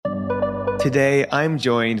Today, I'm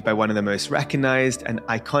joined by one of the most recognized and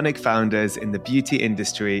iconic founders in the beauty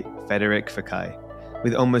industry, Frédéric Fekkai.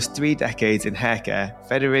 With almost 3 decades in haircare,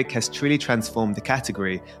 Frédéric has truly transformed the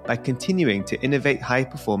category by continuing to innovate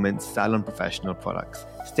high-performance Salon-Professional products.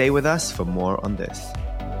 Stay with us for more on this.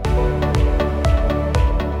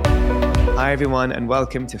 Hi everyone, and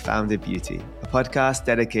welcome to Founded Beauty, a podcast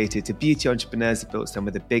dedicated to beauty entrepreneurs who built some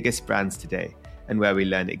of the biggest brands today, and where we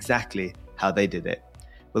learn exactly how they did it.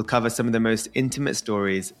 We'll cover some of the most intimate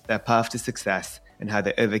stories, their path to success, and how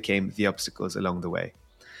they overcame the obstacles along the way.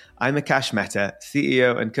 I'm Akash Mehta,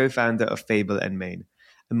 CEO and co-founder of Fable & Mane,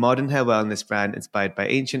 a modern hair wellness brand inspired by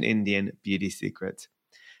ancient Indian beauty secrets.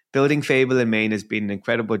 Building Fable & Mane has been an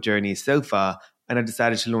incredible journey so far, and I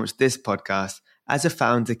decided to launch this podcast as a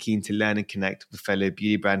founder keen to learn and connect with fellow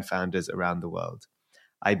beauty brand founders around the world.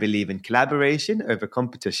 I believe in collaboration over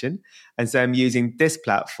competition, and so I'm using this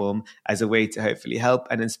platform as a way to hopefully help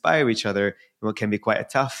and inspire each other in what can be quite a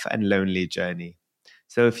tough and lonely journey.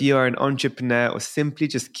 So if you are an entrepreneur or simply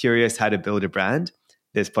just curious how to build a brand,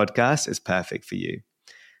 this podcast is perfect for you.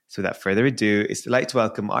 So without further ado, it's a delight to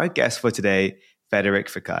welcome our guest for today, Frédéric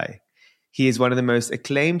Fekkai. He is one of the most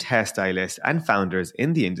acclaimed hairstylists and founders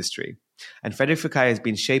in the industry, and Frédéric Fekkai has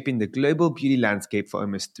been shaping the global beauty landscape for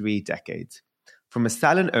almost 3 decades. From a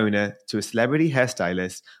salon owner to a celebrity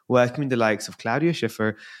hairstylist, working with the likes of Claudia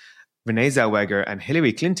Schiffer, Renee Zellweger, and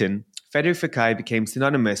Hillary Clinton, Frédéric Fekkai became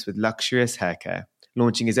synonymous with luxurious haircare,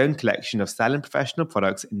 launching his own collection of Salon-Professional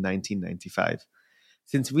products in 1995.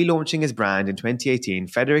 Since relaunching his brand in 2018,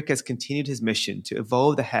 Frédéric has continued his mission to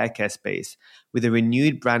evolve the haircare space with a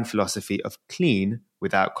renewed brand philosophy of clean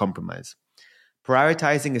without compromise.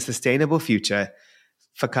 Prioritizing a sustainable future,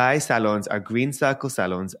 Fekkai salons are green circle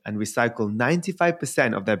salons and recycle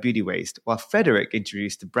 95% of their beauty waste, while Frédéric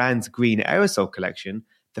introduced the brand's green aerosol collection,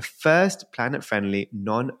 the first planet-friendly,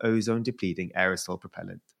 non-ozone depleting aerosol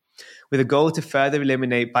propellant. With a goal to further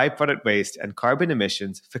eliminate byproduct waste and carbon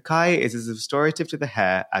emissions, Fekkai is as restorative to the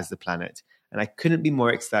hair as the planet, and I couldn't be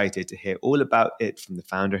more excited to hear all about it from the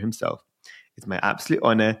founder himself. It's my absolute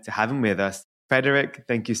honor to have him with us. Frédéric,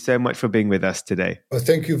 thank you so much for being with us today. Oh,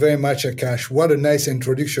 thank you very much, Akash. What a nice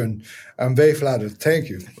introduction. I'm very flattered. Thank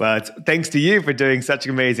you. Well, it's thanks to you for doing such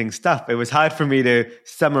amazing stuff. It was hard for me to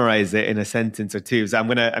summarize it in a sentence or two. So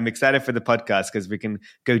I'm excited for the podcast because we can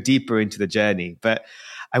go deeper into the journey. But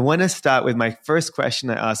I want to start with my first question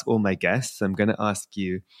I ask all my guests. I'm going to ask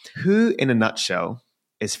you, who in a nutshell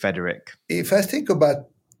is Frédéric? If I think about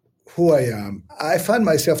who I am, I find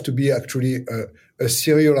myself to be actually a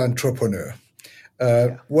serial entrepreneur.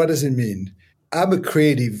 What does it mean? I'm a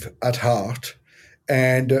creative at heart.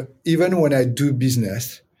 And even when I do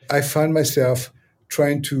business, I find myself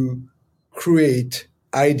trying to create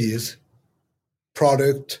ideas,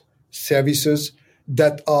 product, services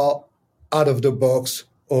that are out of the box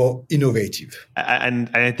or innovative. And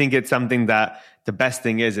I think it's something that the best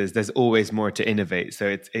thing is there's always more to innovate.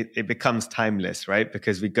 So it becomes timeless, right?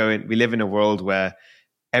 Because we live in a world where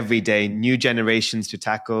every day, new generations to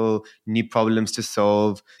tackle, new problems to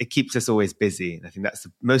solve. It keeps us always busy. And I think that's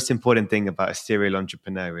the most important thing about a serial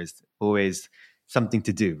entrepreneur is always something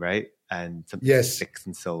to do, right? And something to fix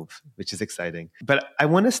and solve, which is exciting. But I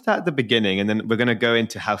want to start at the beginning, and then we're going to go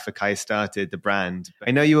into how Fekkai started the brand.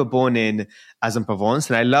 I know you were born in Aix-en-Provence,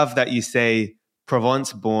 and I love that you say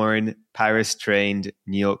Provence born, Paris trained,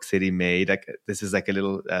 New York City made. Like this is like a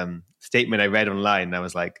little statement I read online. And I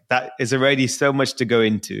was like, that is already so much to go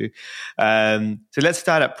into. So let's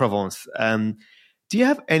start at Provence. Do you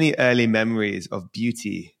have any early memories of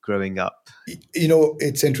beauty growing up? You know,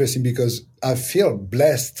 it's interesting because I feel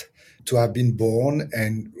blessed to have been born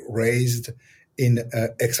and raised in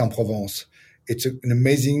Aix-en-Provence. It's an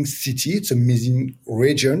amazing city. It's an amazing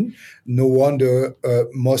region. No wonder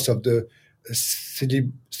most of the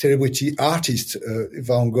celebrity artists,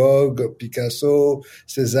 Van Gogh, Picasso,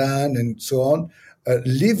 Cézanne, and so on,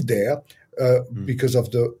 live there because of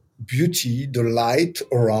the beauty, the light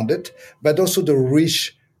around it, but also the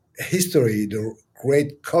rich history, the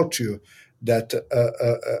great culture that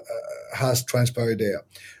has transpired there.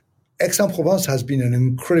 Aix-en-Provence has been an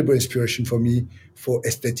incredible inspiration for me for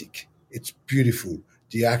aesthetic. It's beautiful,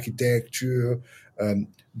 the architecture,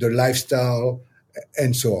 the lifestyle,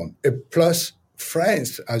 and so on. Plus,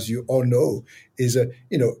 France, as you all know, is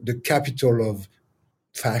the capital of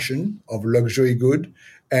fashion, of luxury good,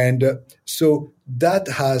 and so that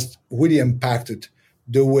has really impacted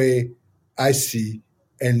the way I see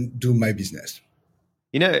and do my business.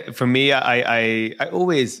 You know, for me, I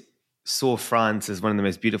always saw France as one of the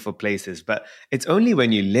most beautiful places, but it's only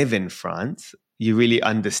when you live in France you really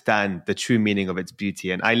understand the true meaning of its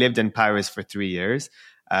beauty. And I lived in Paris for 3 years.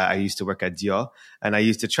 I used to work at Dior, and I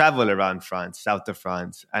used to travel around France, south of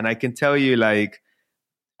France. And I can tell you, like,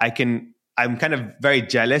 I'm kind of very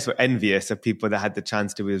jealous or envious of people that had the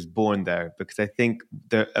chance to be born there, because I think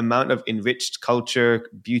the amount of enriched culture,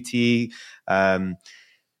 beauty,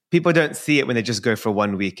 people don't see it when they just go for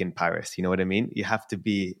 1 week in Paris. You know what I mean? You have to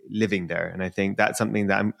be living there. And I think that's something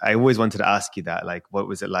that I always wanted to ask you that, like, what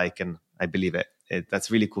was it like? And I believe it.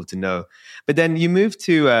 That's really cool to know. But then you moved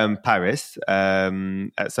to Paris at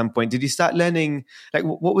some point. Did you start learning, like,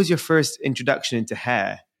 what was your first introduction into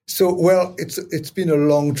hair? So, well, it's been a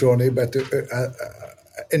long journey, but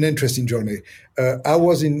an interesting journey. I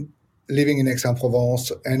was living in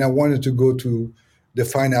Aix-en-Provence, and I wanted to go to the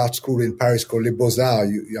fine art school in Paris called Les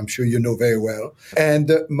Beaux-Arts. I'm sure you know very well.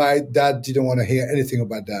 And my dad didn't want to hear anything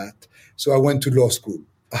about that. So I went to law school.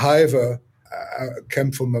 However, I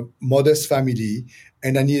came from a modest family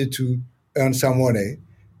and I needed to earn some money.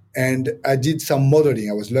 And I did some modeling.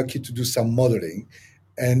 I was lucky to do some modeling.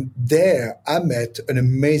 And there I met an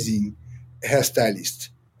amazing hairstylist.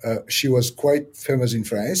 She was quite famous in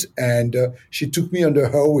France, and she took me under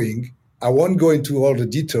her wing. I won't go into all the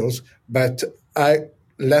details, but I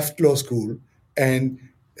left law school and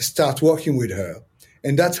start working with her.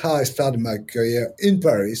 And that's how I started my career in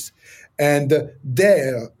Paris. And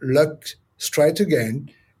there, luck struck again.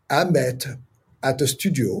 I met at a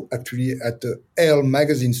studio, actually at the Elle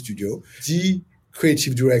magazine studio, the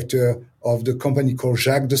creative director of the company called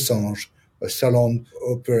Jacques Desange, a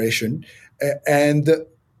Salon-Professional. And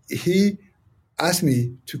he asked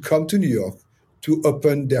me to come to New York to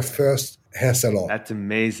open their first hair salon. That's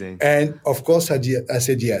amazing. And of course, I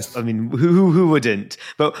said yes. I mean, who wouldn't?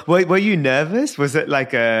 But were you nervous? Was it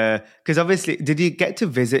like because obviously, did you get to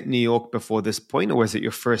visit New York before this point, or was it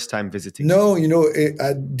your first time visiting? No,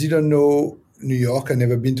 I didn't know New York. I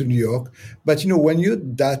never been to New York. But, when you're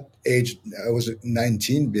that age, I was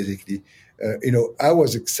 19, basically, I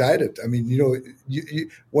was excited. I mean,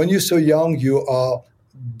 when you're so young, you are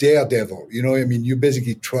daredevil. You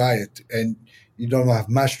basically try it and you don't have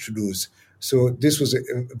much to lose. So this was a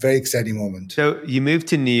very exciting moment. So you moved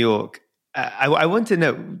to New York. I want to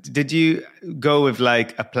know, did you go with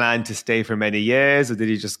like a plan to stay for many years, or did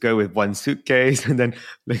you just go with one suitcase? And then,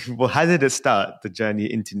 how did it start, the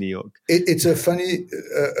journey into New York? It's a funny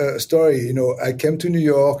story. I came to New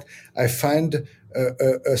York. I found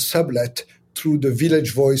a sublet through the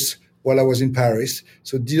Village Voice while I was in Paris.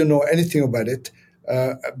 So didn't know anything about it.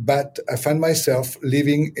 But I found myself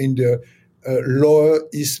living in the Lower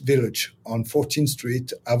East Village on 14th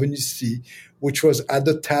Street, Avenue C, which was at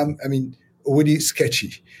the time, really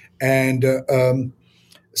sketchy. And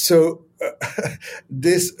so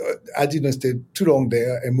I didn't stay too long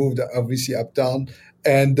there. I moved obviously uptown.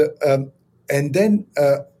 And then,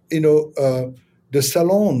 the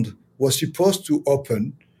salon was supposed to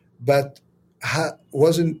open, but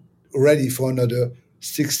wasn't ready for another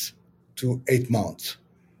 6 to 8 months.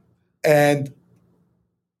 And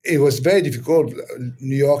it was very difficult.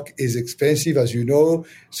 New York is expensive, as you know,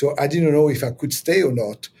 so I didn't know if I could stay or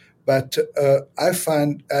not. But I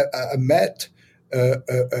met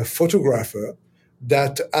a photographer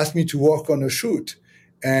that asked me to work on a shoot,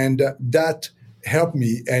 and that helped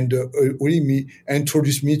me and really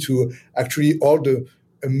introduced me to actually all the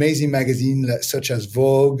amazing magazines such as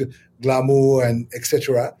Vogue, Glamour, and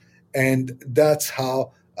etc. And that's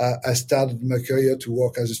how I started my career to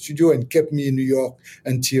work as a studio, and kept me in New York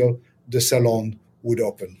until the salon would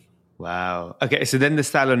open. Wow. Okay, so then the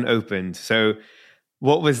salon opened. So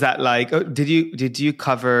what was that like? Oh, did you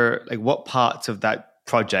cover, like, what parts of that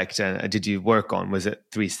project did you work on? Was it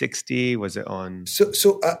 360? Was it on?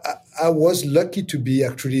 So I was lucky to be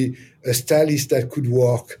actually a stylist that could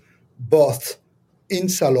work both in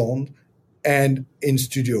salon and in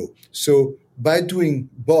studio. So by doing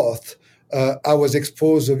both, I was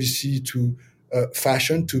exposed, obviously, to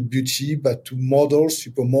fashion, to beauty, but to models,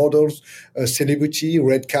 supermodels, celebrity,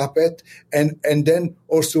 red carpet, and then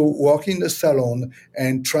also work in the salon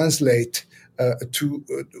and translate to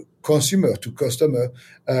consumer, to customer.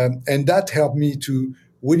 And that helped me to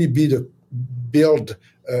really build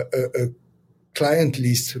a client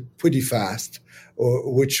list pretty fast,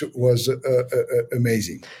 which was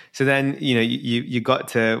amazing. So then, you got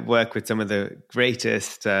to work with some of the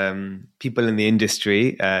greatest people in the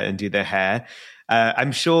industry and do their hair.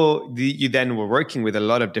 I'm sure you then were working with a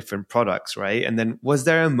lot of different products, right? And then was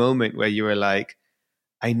there a moment where you were like,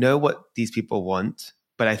 I know what these people want,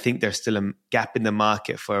 but I think there's still a gap in the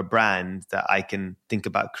market for a brand that I can think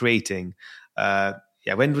about creating?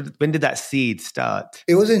 When did that seed start?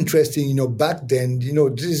 It was interesting, back then,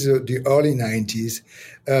 this is the early 90s.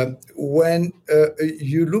 When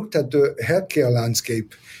you looked at the healthcare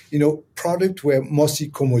landscape, products were mostly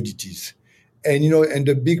commodities. And, and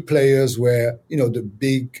the big players were, the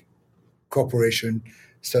big corporation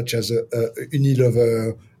such as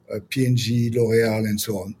Unilever, P&G, L'Oreal, and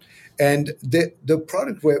so on. And the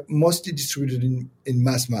products were mostly distributed in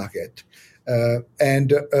mass market.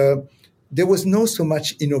 And there was no so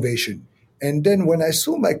much innovation. And then when I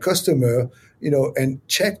saw my customer, and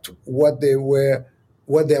checked what their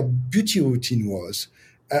beauty routine was,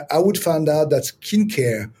 I would find out that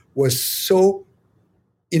skincare was so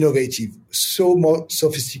innovative, so more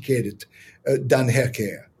sophisticated than hair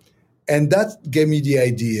care. And that gave me the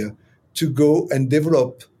idea to go and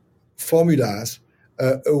develop formulas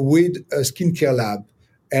with a skincare lab.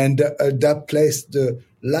 And that placed the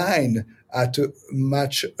line at a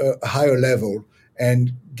much higher level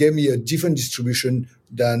and gave me a different distribution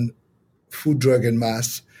than food, drug, and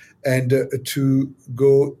mass, and to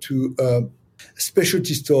go to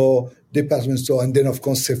specialty store, department store, and then, of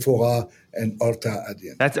course, Sephora and Ulta at the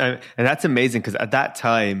end. That's amazing, because at that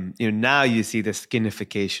time, now you see the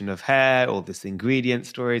skinification of hair, all this ingredient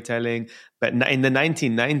storytelling. But in the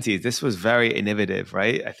 1990s, this was very innovative,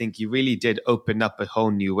 right? I think you really did open up a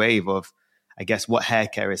whole new wave of, I guess, what hair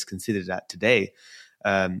care is considered at today.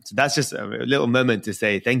 So that's just a little moment to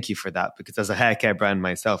say thank you for that, because as a hair care brand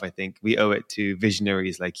myself, I think we owe it to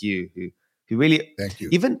visionaries like you who really, thank you.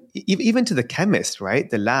 Even to the chemists, right?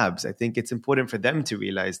 The labs, I think it's important for them to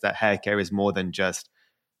realize that hair care is more than just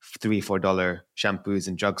 $3-4 shampoos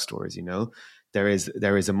in drugstores.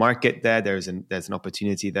 There is a market there. There's an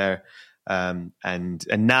opportunity there. And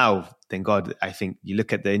now, thank God, I think you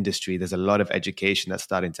look at the industry, there's a lot of education that's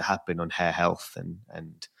starting to happen on hair health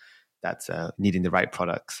and that's needing the right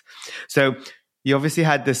products. So you obviously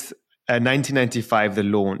had this 1995, the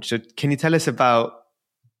launch. So can you tell us about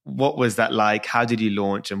what was that like? How did you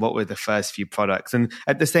launch and what were the first few products? And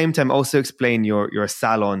at the same time, also explain your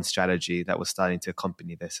salon strategy that was starting to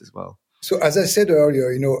accompany this as well. So as I said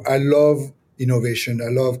earlier, I love innovation. I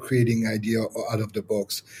love creating idea out of the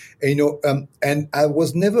box. And, and I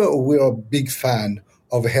was never a big fan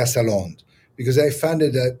of hair salons because I found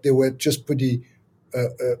that they were just pretty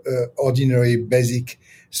ordinary, basic.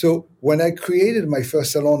 So when I created my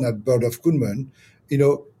first salon at Bird of Goodman,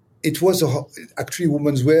 it was actually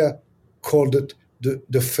women's wear, called it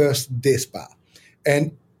the first day spa.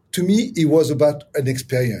 And to me, it was about an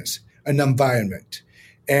experience, an environment.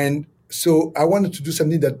 And so I wanted to do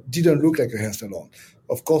something that didn't look like a hair salon.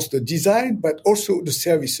 Of course, the design, but also the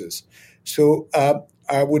services. So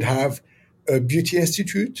I would have a beauty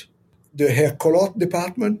institute, the hair color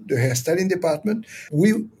department, the hairstyling department.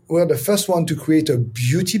 We were the first one to create a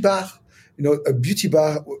beauty bar. A beauty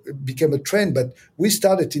bar became a trend, but we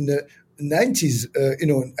started in the 90s, in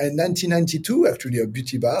 1992, actually, a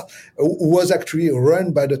beauty bar was actually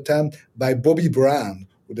run by the time by Bobby Brown,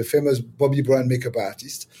 the famous Bobby Brown makeup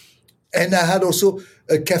artist. And I had also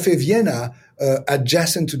a Cafe Vienna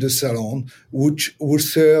adjacent to the salon, which would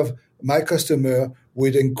serve my customer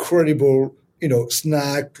with incredible,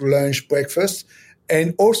 snack, lunch, breakfast.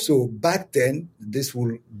 And also back then, this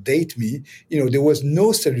will date me, there was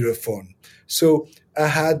no cellular phone. So I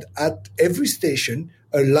had at every station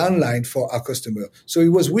a landline for our customer. So it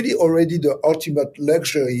was really already the ultimate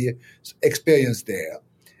luxury experience there.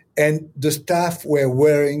 And the staff were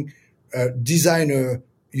wearing designer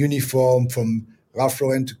uniform from Ralph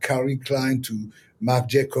Lauren to Calvin Klein to Marc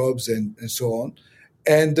Jacobs and so on.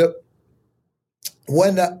 And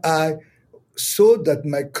when I saw that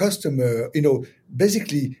my customer,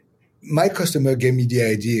 basically my customer gave me the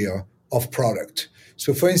idea of product.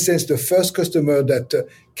 So for instance, the first customer that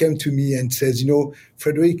came to me and says,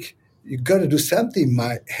 Frédéric, you got to do something.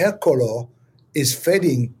 My hair color is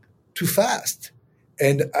fading too fast.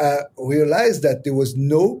 And I realized that there was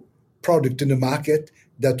no product in the market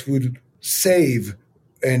that would save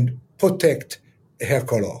and protect hair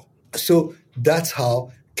color. So that's how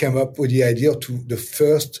I came up with the idea to the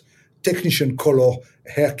first technician color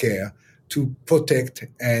hair care to protect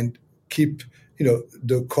and keep,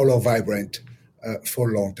 the color vibrant for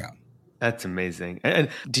a long time. That's amazing. And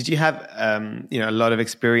did you have, a lot of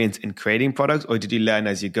experience in creating products, or did you learn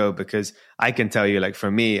as you go? Because I can tell you, like for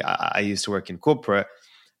me, I used to work in corporate.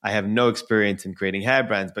 I have no experience in creating hair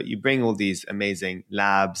brands, but you bring all these amazing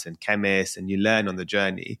labs and chemists and you learn on the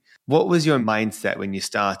journey. What was your mindset when you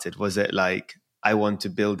started? Was it like, I want to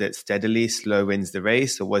build it steadily, slow wins the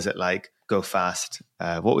race? Or was it like, go fast?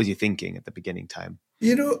 What was you thinking at the beginning time?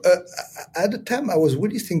 At the time, I was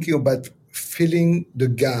really thinking about filling the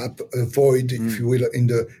gap, a void, if you will, in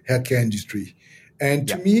the hair care industry. And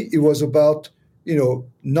to me, it was about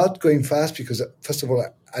not going fast because, first of all,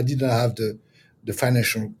 I didn't have the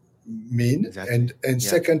financial mean, Exactly. and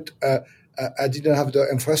second, I didn't have the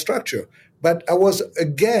infrastructure. But I was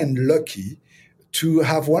again lucky to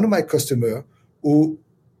have one of my customers who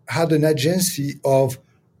had an agency of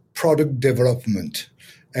product development,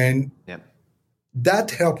 and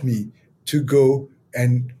that helped me to go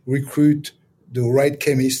and recruit the right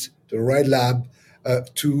chemist, the right lab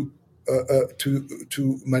to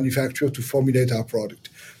manufacture, to formulate our product.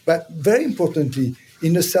 But very importantly,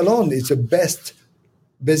 in a salon, it's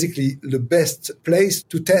basically the best place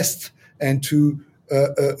to test and to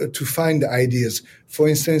find ideas. For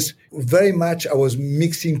instance, very much I was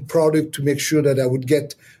mixing product to make sure that I would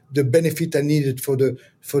get the benefit I needed for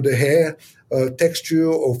the hair texture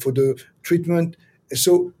or for the treatment.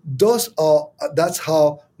 So that's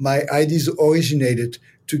how my ideas originated,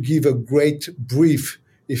 to give a great brief,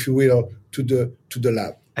 if you will, to the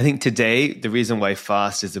lab. I think today, the reason why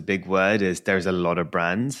fast is a big word is there's a lot of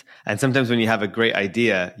brands. And sometimes when you have a great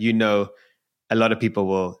idea, a lot of people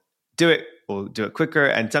will do it quicker.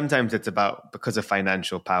 And sometimes it's because of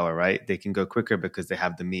financial power, right? They can go quicker because they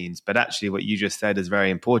have the means. But actually what you just said is very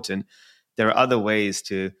important. There are other ways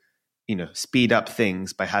to, speed up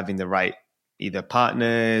things by having the right either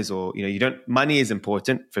partners or, money is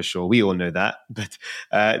important for sure. We all know that. But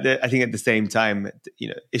I think at the same time,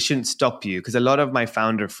 it shouldn't stop you, because a lot of my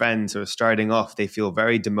founder friends who are starting off, they feel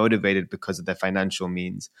very demotivated because of their financial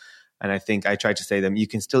means. And I think I try to say to them, you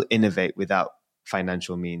can still innovate without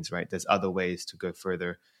financial means, right? There's other ways to go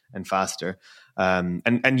further and faster.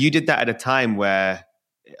 And you did that at a time where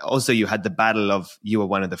also you had the battle of, you were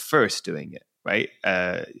one of the first doing it, right?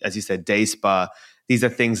 As you said, day spa. These are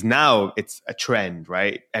things now, it's a trend,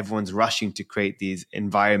 right? Everyone's rushing to create these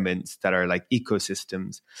environments that are like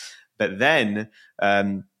ecosystems. But then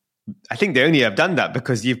I think they only have done that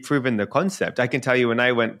because you've proven the concept. I can tell you, when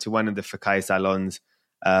I went to one of the Fekkai salons,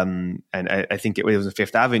 and I think it was on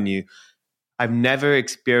Fifth Avenue, I've never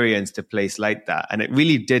experienced a place like that. And it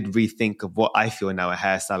really did rethink of what I feel now a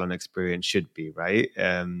hair salon experience should be, right?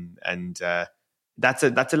 That's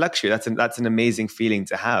a luxury. That's an amazing feeling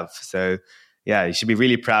to have. So yeah, you should be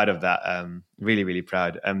really proud of that. Really, really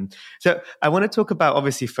proud. So I want to talk about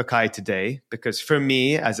obviously Fekkai today, because for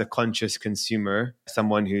me as a conscious consumer,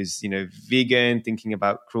 someone who's, vegan, thinking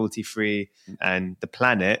about cruelty-free and the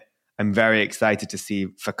planet, I'm very excited to see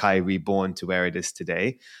Fekkai reborn to where it is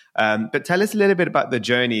today. But tell us a little bit about the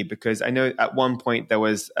journey, because I know at one point there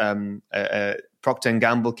was Procter &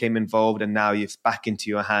 Gamble came involved, and now it's back into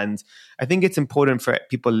your hands. I think it's important for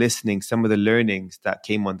people listening, some of the learnings that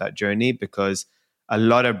came on that journey, because a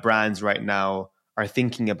lot of brands right now are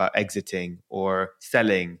thinking about exiting or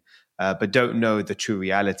selling, but don't know the true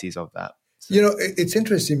realities of that. So. It's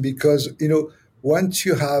interesting because, once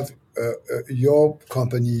you have your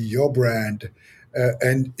company, your brand,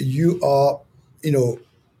 and you are,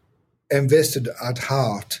 invested at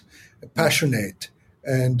heart, passionate,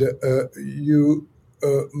 and you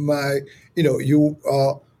are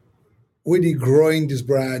really growing this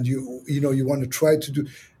brand. You want to try to do,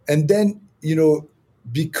 and then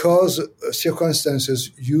because circumstances,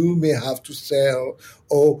 you may have to sell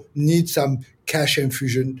or need some cash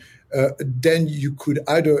infusion. Then you could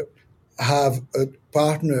either have a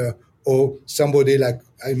partner or somebody, like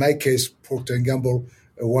in my case, Procter & Gamble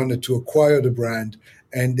wanted to acquire the brand,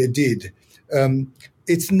 and they did.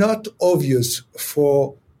 It's not obvious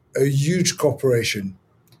for a huge corporation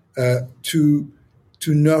to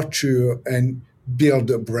nurture and build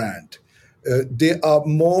a brand. They are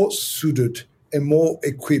more suited and more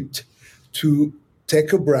equipped to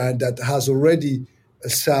take a brand that has already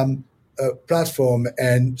some platform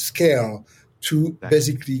and scale to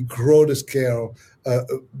basically grow the scale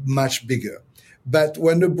much bigger. But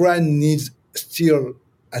when the brand needs still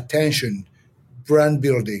attention, brand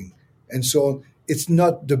building, and so on, it's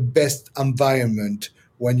not the best environment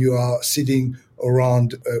when you are sitting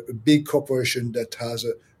around a big corporation that has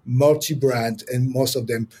a multi-brand, and most of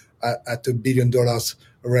them are at $1 billion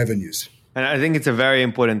revenues. And I think it's a very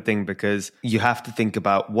important thing, because you have to think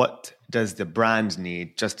about what does the brand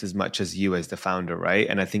need just as much as you as the founder, right?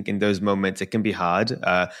 And I think in those moments, it can be hard.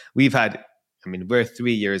 We're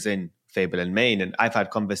 3 years in Fable and Main, and I've had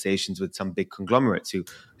conversations with some big conglomerates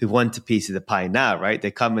who want a piece of the pie now, right?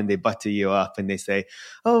 They come and they butter you up and they say,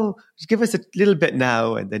 oh, give us a little bit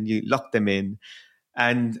now, and then you lock them in.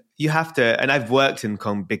 And you have to, and I've worked in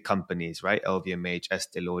big companies, right? LVMH,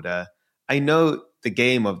 Estee Lauder. I know the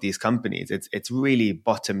game of these companies. It's really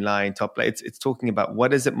bottom line, top line. It's talking about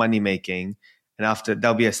what is it money making, and after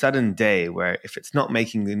there'll be a sudden day where if it's not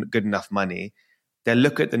making good enough money, they'll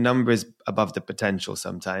look at the numbers above the potential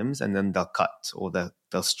sometimes, and then they'll cut or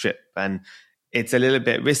they'll strip. And it's a little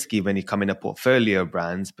bit risky when you come in a portfolio of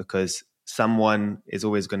brands, because someone is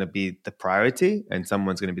always going to be the priority and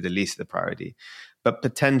someone's going to be the least of the priority. But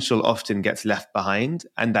potential often gets left behind,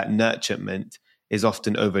 and that nurturement is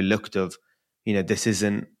often overlooked of, this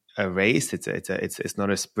isn't a race. It's not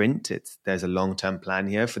a sprint. There's a long-term plan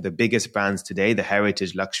here for the biggest brands today, the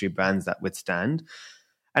heritage luxury brands that withstand.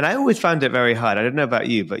 And I always found it very hard. I don't know about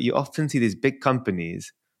you, but you often see these big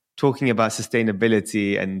companies talking about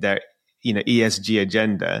sustainability and their, ESG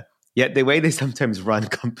agenda. Yet the way they sometimes run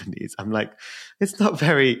companies, I'm like, it's not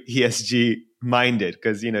very ESG minded,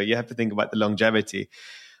 because, you have to think about the longevity.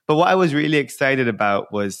 But what I was really excited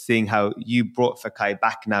about was seeing how you brought Fekkai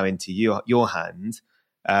back now into your hands.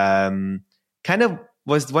 Kind of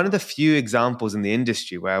was one of the few examples in the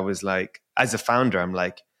industry where I was like, as a founder, I'm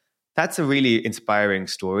like, that's a really inspiring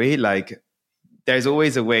story. Like, there's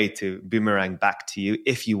always a way to boomerang back to you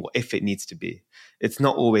if it needs to be. It's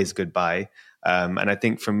not always goodbye. And I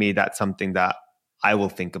think for me, that's something that I will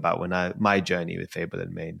think about when my journey with Fable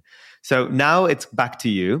and Mane. So now it's back to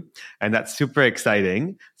you, and that's super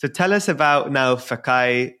exciting. So tell us about now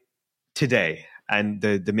Fekkai today and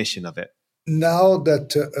the mission of it. Now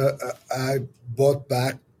that I bought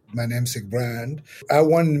back my namesake brand, I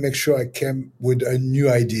wanted to make sure I came with a new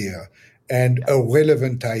idea and a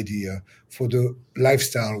relevant idea for the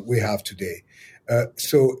lifestyle we have today.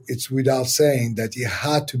 So it's without saying that it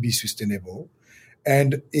had to be sustainable,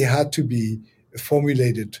 and it had to be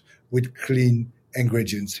formulated with clean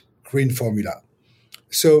ingredients, green formula.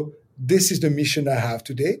 So this is the mission I have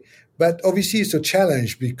today. But obviously it's a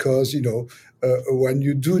challenge because, when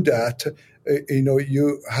you do that,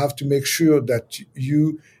 you have to make sure that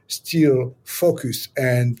you still focus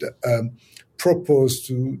and propose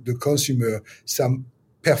to the consumer some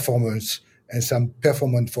performance and some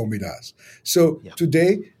performance formulas. So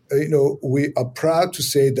today, we are proud to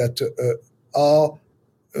say that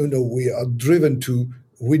we are driven to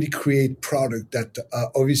really create products that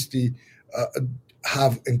obviously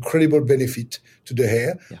have incredible benefit to the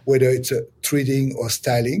hair, whether it's treating or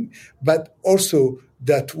styling, but also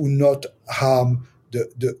that will not harm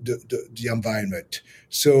the environment.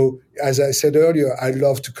 So, as I said earlier, I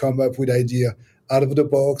love to come up with ideas out of the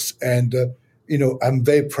box, and I'm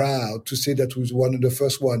very proud to say that we was one of the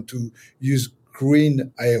first one to use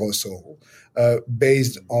green aerosol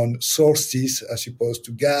based on solstice as opposed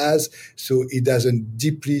to gas, so it doesn't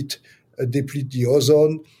deplete the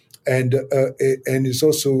ozone. And it's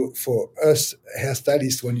also for us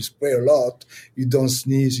hairstylists, when you spray a lot, you don't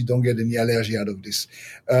sneeze, you don't get any allergy out of this.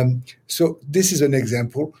 So this is an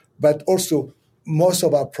example, but also most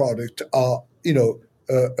of our products are,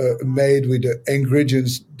 made with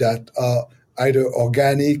ingredients that are either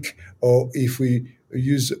organic, or if we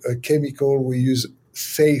use a chemical, we use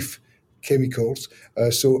safe chemicals.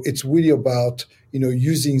 So it's really about,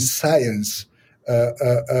 using science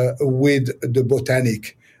with the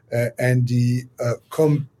botanic. And the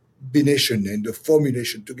combination and the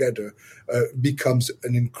formulation together becomes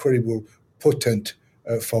an incredible, potent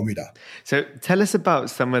formula. So tell us about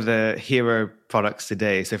some of the hero products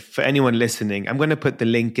today. So for anyone listening, I'm going to put the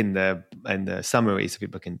link in the summary so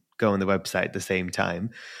people can go on the website at the same time.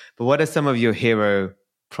 But what are some of your hero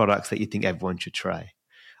products that you think everyone should try?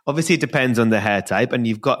 Obviously, it depends on the hair type, and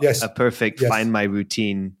you've got a perfect Find My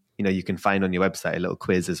Routine. You can find on your website a little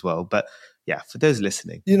quiz as well. But for those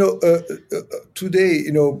listening. Today,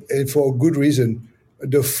 and for good reason,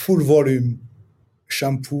 the full volume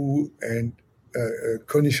shampoo and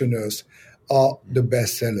conditioners are the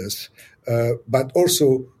best sellers. But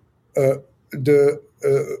also the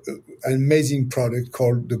amazing product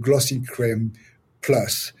called the Glossy Cream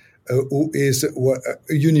Plus, who is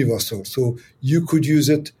universal. So you could use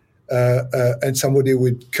it, and somebody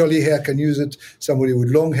with curly hair can use it, somebody with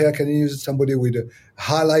long hair can use it, somebody with a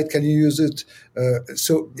highlight can use it.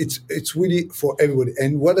 So it's really for everybody.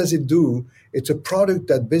 And what does it do? It's a product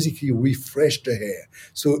that basically refreshes the hair.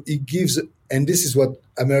 So it gives, and this is what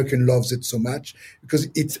American loves it so much, because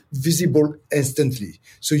it's visible instantly.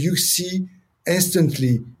 So you see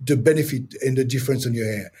instantly the benefit and the difference on your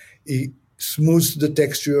hair. It smooths the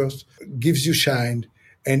textures, gives you shine,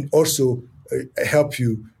 and also help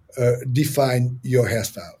you define your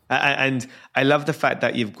hairstyle. And I love the fact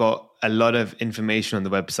that you've got a lot of information on the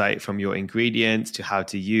website, from your ingredients to how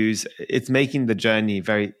to use. It's making the journey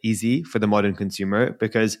very easy for the modern consumer,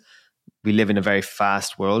 because we live in a very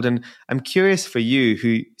fast world. And I'm curious for you,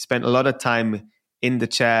 who spent a lot of time in the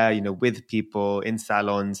chair, with people in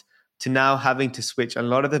salons, to now having to switch a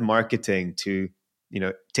lot of the marketing to,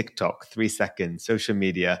 TikTok, 3 seconds, social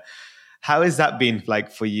media. How has that been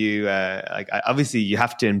like for you? Obviously you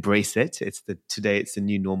have to embrace it. Today it's the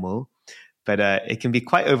new normal, but it can be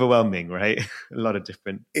quite overwhelming, right? A lot of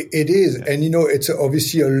different. It is. Yeah. And, it's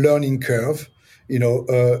obviously a learning curve,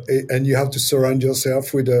 and you have to surround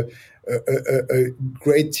yourself with a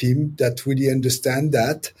great team that really understand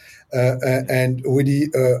that and really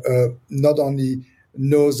not only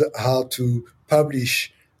knows how to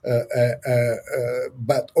publish,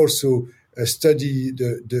 but also study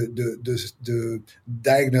the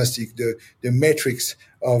diagnostic, the metrics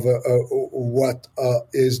of what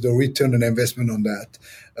is the return on investment on that.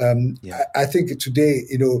 I think today,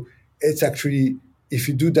 it's actually, if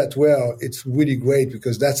you do that well, it's really great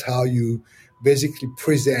because that's how you basically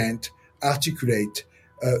articulate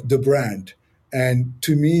the brand. And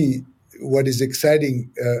to me, what is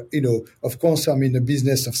exciting, of course, I'm in the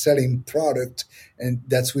business of selling product, and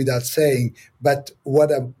that's without saying. But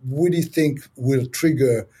what I really think will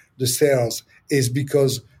trigger the sales is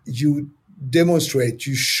because you demonstrate,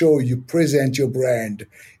 you show, you present your brand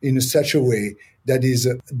in such a way that is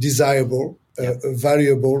desirable,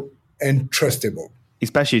 valuable, and trustable.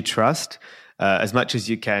 Especially trust. As much as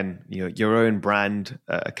you can, your own brand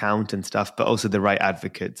account and stuff, but also the right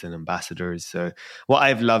advocates and ambassadors. So what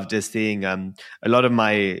I've loved is seeing a lot of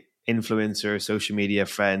my influencer social media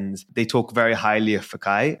friends, they talk very highly of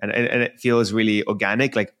Fekkai, and it feels really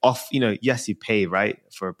organic, like off, yes, you pay, right,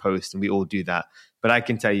 for a post, and we all do that. But I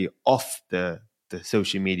can tell you off the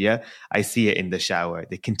social media, I see it in the shower.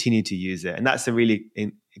 They continue to use it. And that's a really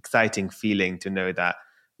exciting feeling to know that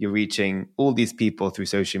you're reaching all these people through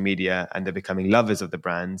social media and they're becoming lovers of the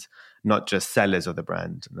brand, not just sellers of the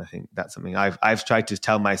brand. And I think that's something I've tried to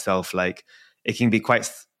tell myself, like it can be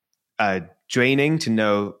quite draining to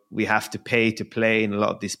know we have to pay to play in a lot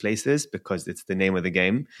of these places because it's the name of the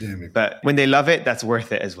game. But when they love it, that's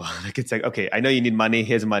worth it as well. Like it's like, okay, I know you need money,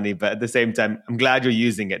 here's money, but at the same time, I'm glad you're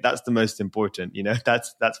using it. That's the most important,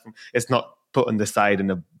 it's not put on the side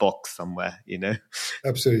in a box somewhere,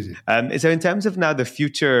 Absolutely. So in terms of now the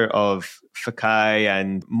future of Fekkai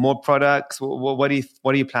and more products, what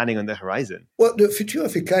are you planning on the horizon? Well, the future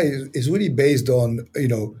of Fekkai is really based on,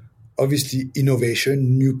 obviously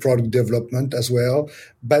innovation, new product development as well,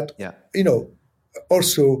 but,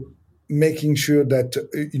 also making sure that,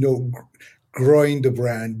 growing the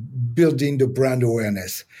brand, building the brand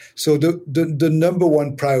awareness. So the number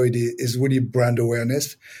one priority is really brand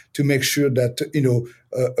awareness, to make sure that,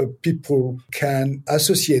 people can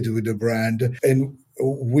associate with the brand and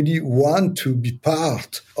really want to be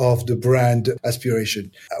part of the brand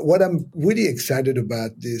aspiration. What I'm really excited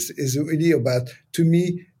about this is really about, to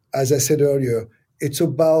me, as I said earlier, it's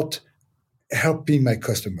about helping my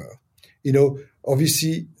customer.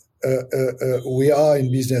 Obviously, we are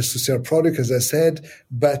in business to sell product, as I said,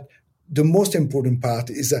 but the most important part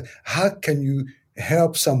is how can you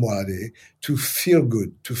help somebody to feel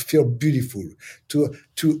good, to feel beautiful, to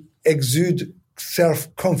exude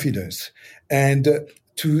self-confidence, and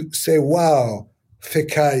to say, wow,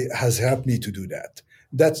 Fekkai has helped me to do that.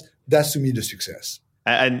 That's to me the success.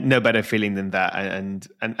 And no better feeling than that.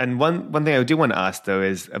 And one thing I do want to ask though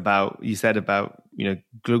is you said about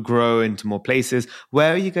grow into more places.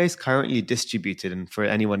 Where are you guys currently distributed? And for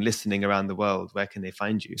anyone listening around the world, where can they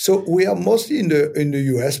find you? So we are mostly in the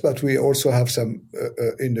US, but we also have some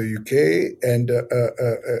in the UK,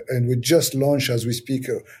 and we just launched as we speak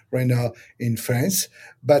right now in France.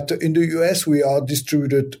 But in the US, we are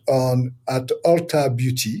distributed at Ulta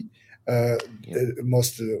Beauty.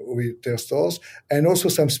 Most retail stores, and also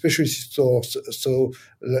some specialty stores. So,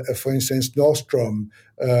 for instance, Nordstrom,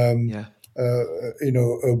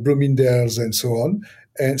 Bloomingdale's, and so on,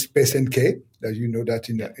 and Space NK, that that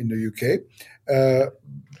in the UK,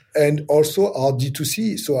 and also our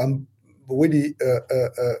D2C. So I'm really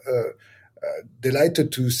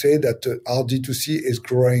delighted to say that our D2C is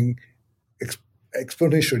growing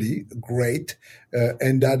exponentially, great,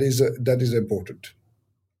 and that is important.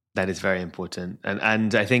 That is very important.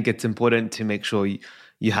 And I think it's important to make sure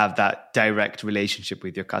you have that direct relationship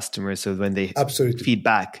with your customers. So when they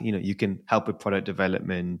feedback, you can help with product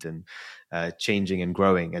development and changing and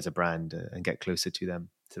growing as a brand and get closer to them.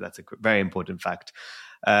 So that's a very important fact.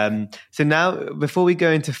 So now, before we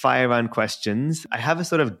go into fire round questions, I have a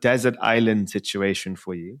sort of desert island situation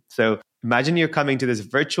for you. So imagine you're coming to this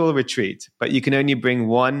virtual retreat, but you can only bring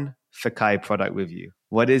one Fekkai product with you.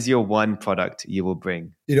 What is your one product you will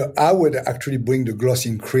bring? I would actually bring the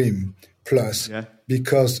glossing cream plus,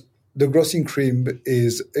 because the glossing cream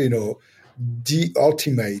is, the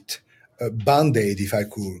ultimate band-aid, if I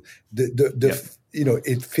could.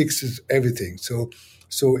 It fixes everything. So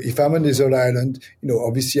if I'm on desert island,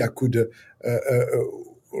 obviously I could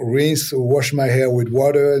wash my hair with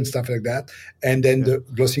water and stuff like that, and then the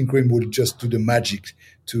glossing cream will just do the magic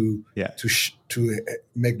to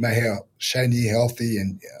make my hair shiny, healthy,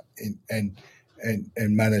 and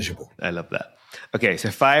manageable. I love that. Okay, so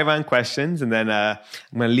 5 round questions, and then I'm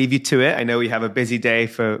going to leave you to it. I know we have a busy day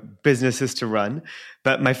for businesses to run,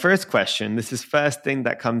 but my first question, this is first thing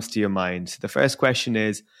that comes to your mind. So the first question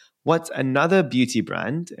is, what's another beauty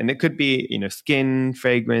brand, and it could be, skin,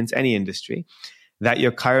 fragrance, any industry, that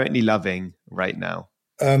you're currently loving right now?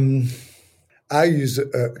 I use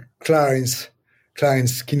Clarins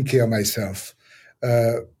skincare myself,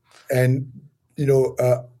 and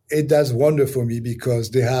it does wonder for me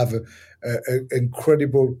because they have an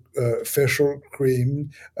incredible facial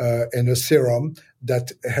cream and a serum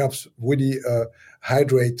that helps really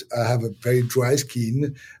hydrate. I have a very dry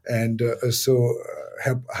skin, and so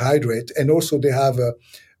help hydrate. And also they have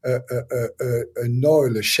an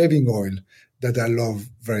oil, a shaving oil that I love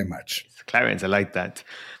very much. Clarins, I like that.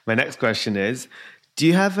 My next question is, do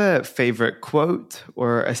you have a favorite quote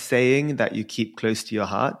or a saying that you keep close to your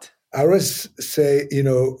heart? I always say,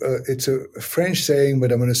 it's a French saying,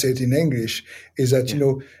 but I'm going to say it in English, is that,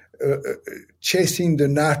 chasing the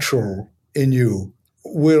natural in you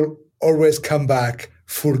will always come back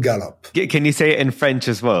full gallop. Can you say it in French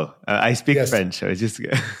as well? I speak French. So it's just...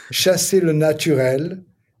 Chasser le naturel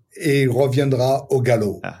et il reviendra au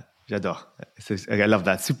galop. J'adore. I love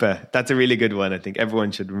that. Super. That's a really good one. I think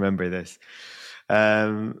everyone should remember this.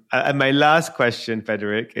 And my last question,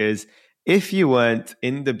 Frédéric, is, if you weren't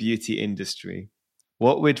in the beauty industry,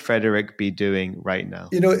 what would Frédéric be doing right now?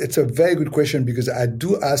 It's a very good question because I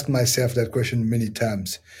do ask myself that question many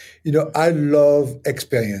times. I love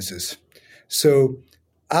experiences. So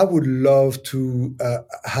I would love to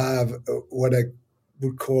have what I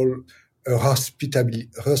would call a hospitality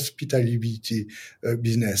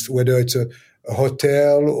business, whether it's a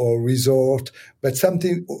hotel or resort, but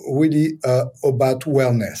something really about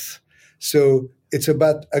wellness. So it's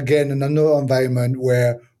about, again, another environment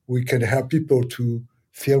where we can help people to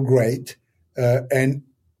feel great and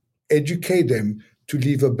educate them to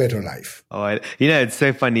live a better life. Oh, it's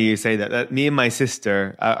so funny you say that. Me and my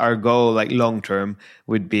sister, our goal, like long term,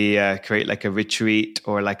 would be create like a retreat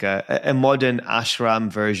or like a modern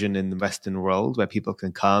ashram version in the Western world where people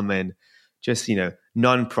can come and just,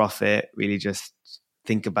 non-profit, really just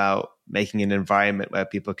think about making an environment where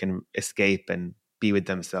people can escape and be with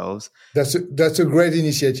themselves. That's a great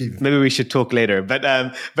initiative. Maybe we should talk later, but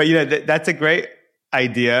that's a great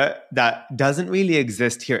idea that doesn't really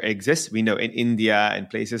exist here. It exists, we know, in India and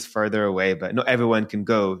places further away, but not everyone can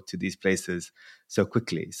go to these places so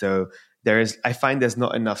quickly. So I find there's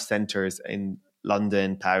not enough centers in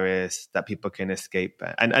London, Paris that people can escape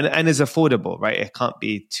and is affordable, right? It can't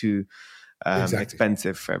be too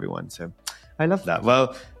expensive for everyone. So I love that.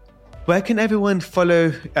 Well, where can everyone follow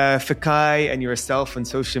Fekkai and yourself on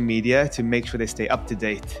social media to make sure they stay up to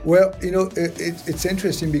date? Well, it's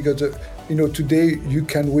interesting because, today you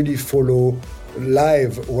can really follow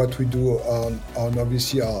live what we do on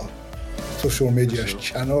obviously our social media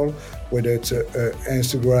channel, whether it's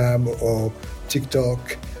Instagram or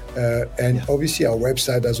TikTok, and obviously our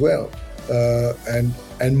website as well,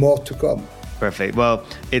 and more to come. Perfect. Well,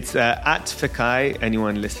 it's at Fekkai,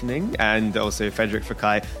 anyone listening, and also Frédéric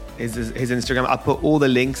Fekkai is his Instagram. I'll put all the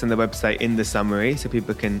links on the website in the summary so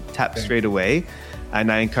people can tap straight away.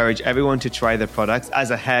 And I encourage everyone to try the products.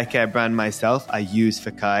 As a hair care brand myself, I use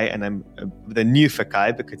Fekkai, and I'm the new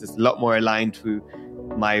Fekkai because it's a lot more aligned to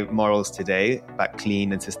my morals today, about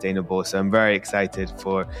clean and sustainable. So I'm very excited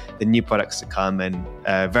for the new products to come, and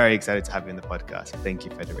very excited to have you on the podcast. Thank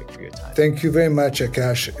you, Frédéric, for your time. Thank you very much,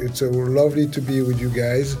 Akash. It's lovely to be with you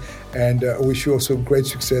guys, and I wish you also great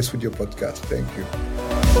success with your podcast. Thank you.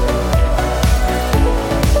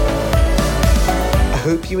 I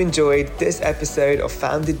hope you enjoyed this episode of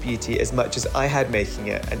Founded Beauty as much as I had making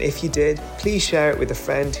it. And if you did, please share it with a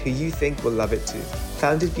friend who you think will love it too.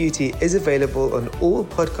 Founded Beauty is available on all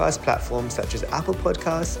podcast platforms such as Apple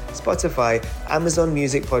Podcasts, Spotify, Amazon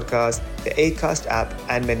Music Podcasts, the Acast app,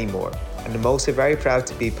 and many more. And I'm also very proud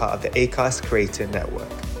to be part of the Acast Creator Network.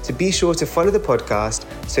 So be sure to follow the podcast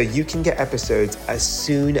so you can get episodes as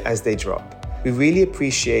soon as they drop. We really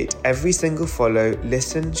appreciate every single follow,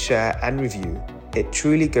 listen, share, and review. It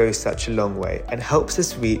truly goes such a long way and helps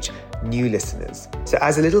us reach new listeners. So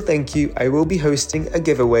as a little thank you, I will be hosting a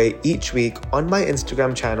giveaway each week on my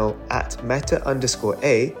Instagram channel at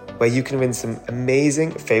meta_a, where you can win some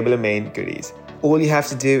amazing Fable and Main goodies. All you have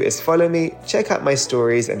to do is follow me, check out my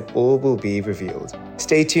stories, and all will be revealed.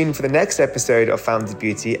 Stay tuned for the next episode of Founded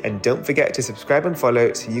Beauty, and don't forget to subscribe and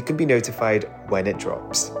follow so you can be notified when it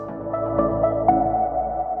drops.